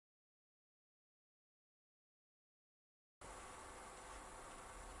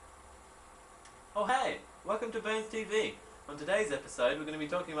Oh hey, welcome to BernsTV. On today's episode we're going to be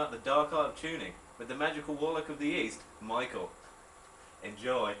talking about the dark art of tuning with the magical warlock of the East, Michael.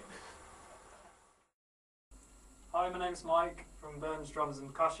 Enjoy. Hi, my name's Mike from Bern's Drums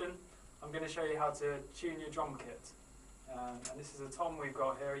and Percussion. I'm going to show you how to tune your drum kit. And this is a tom we've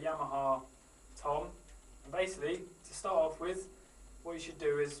got here, a Yamaha tom. And basically, to start off with, what you should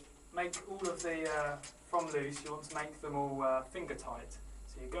do is make all of the, from loose, you want to make them all finger tight.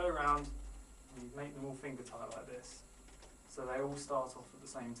 So you go around and you make them all finger tight like this. So they all start off at the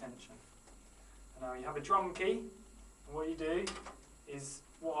same tension. And now you have a drum key, and what you do is,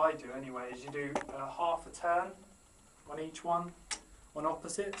 what I do anyway, is you do half a turn on each one, on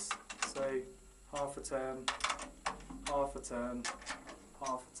opposites. So half a turn, half a turn,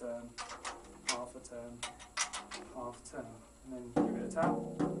 half a turn, half a turn, half a turn, and then give it a tap.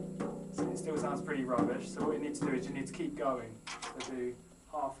 So it still sounds pretty rubbish, so what you need to do is you need to keep going. So do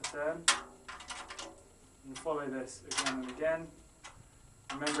half a turn, and follow this again and again,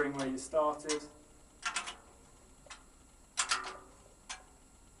 remembering where you started.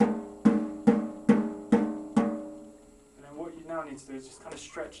 What you now need to do is just kind of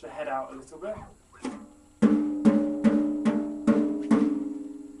stretch the head out a little bit. And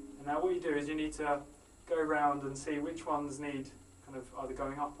now what you do is you need to go around and see which ones need kind of either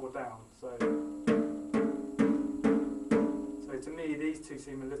going up or down. So to me these two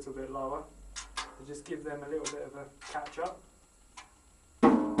seem a little bit lower. So just give them a little bit of a catch up.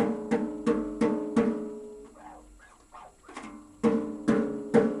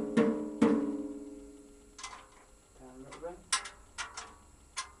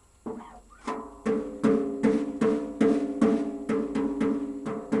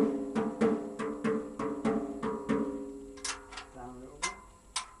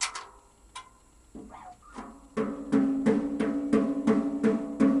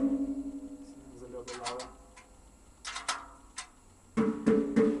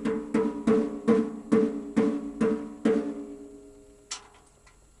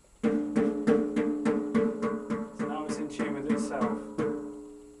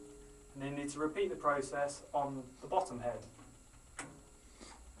 To repeat the process on the bottom head.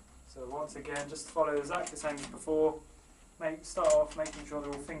 So once again, just follow exactly the same as before. Start off making sure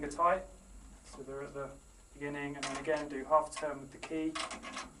they're all finger tight, so they're at the beginning, and then again do half a turn with the key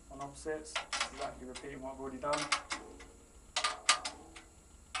on opposites, exactly repeating what I've already done.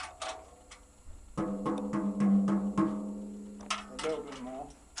 A little bit more,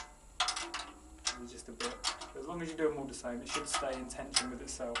 maybe just a bit. But as long as you do them all the same, it should stay in tension with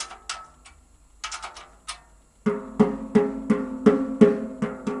itself.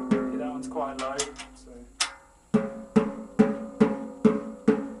 Quite low, so that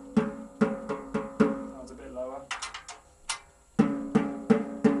was a bit lower.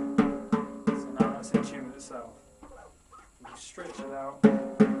 So now that's in tune with itself. You just stretch it out. So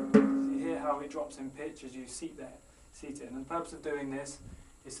you hear how it drops in pitch as you seat it. And the purpose of doing this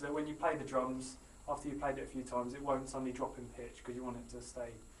is so that when you play the drums, after you've played it a few times, it won't suddenly drop in pitch because you want it to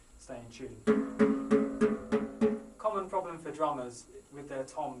stay in tune. Common problem for drummers with their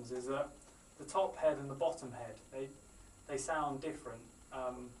toms is that the top head and the bottom head, they sound different.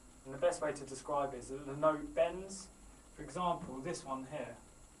 And the best way to describe it is that the note bends. For example, this one here.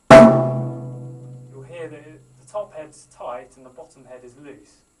 You'll hear that the top head's tight and the bottom head is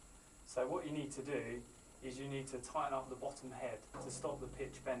loose. So what you need to do is you need to tighten up the bottom head to stop the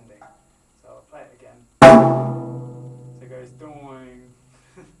pitch bending. So I'll play it again. So it goes doing.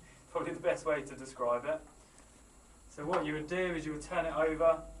 Probably the best way to describe it. So what you would do is you would turn it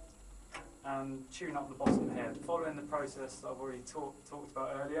over and tune up the bottom head, following the process that I've already talked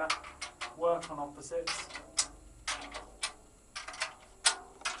about earlier. Work on opposites.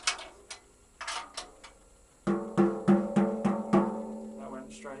 That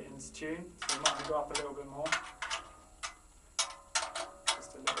went straight into tune, so you might go up a little bit more.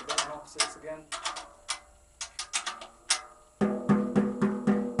 Just a little bit on opposites again.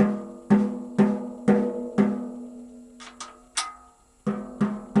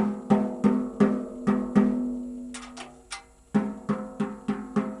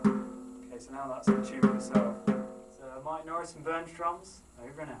 Now that's in tune with itself. So Mike Norris and Bern's Drums,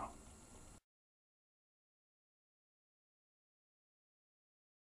 over and out.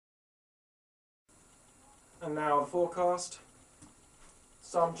 And now the forecast.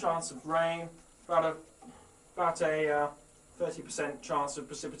 Some chance of rain, about a 30% chance of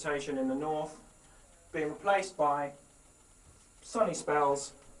precipitation in the north, being replaced by sunny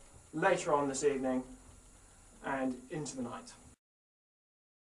spells later on this evening and into the night.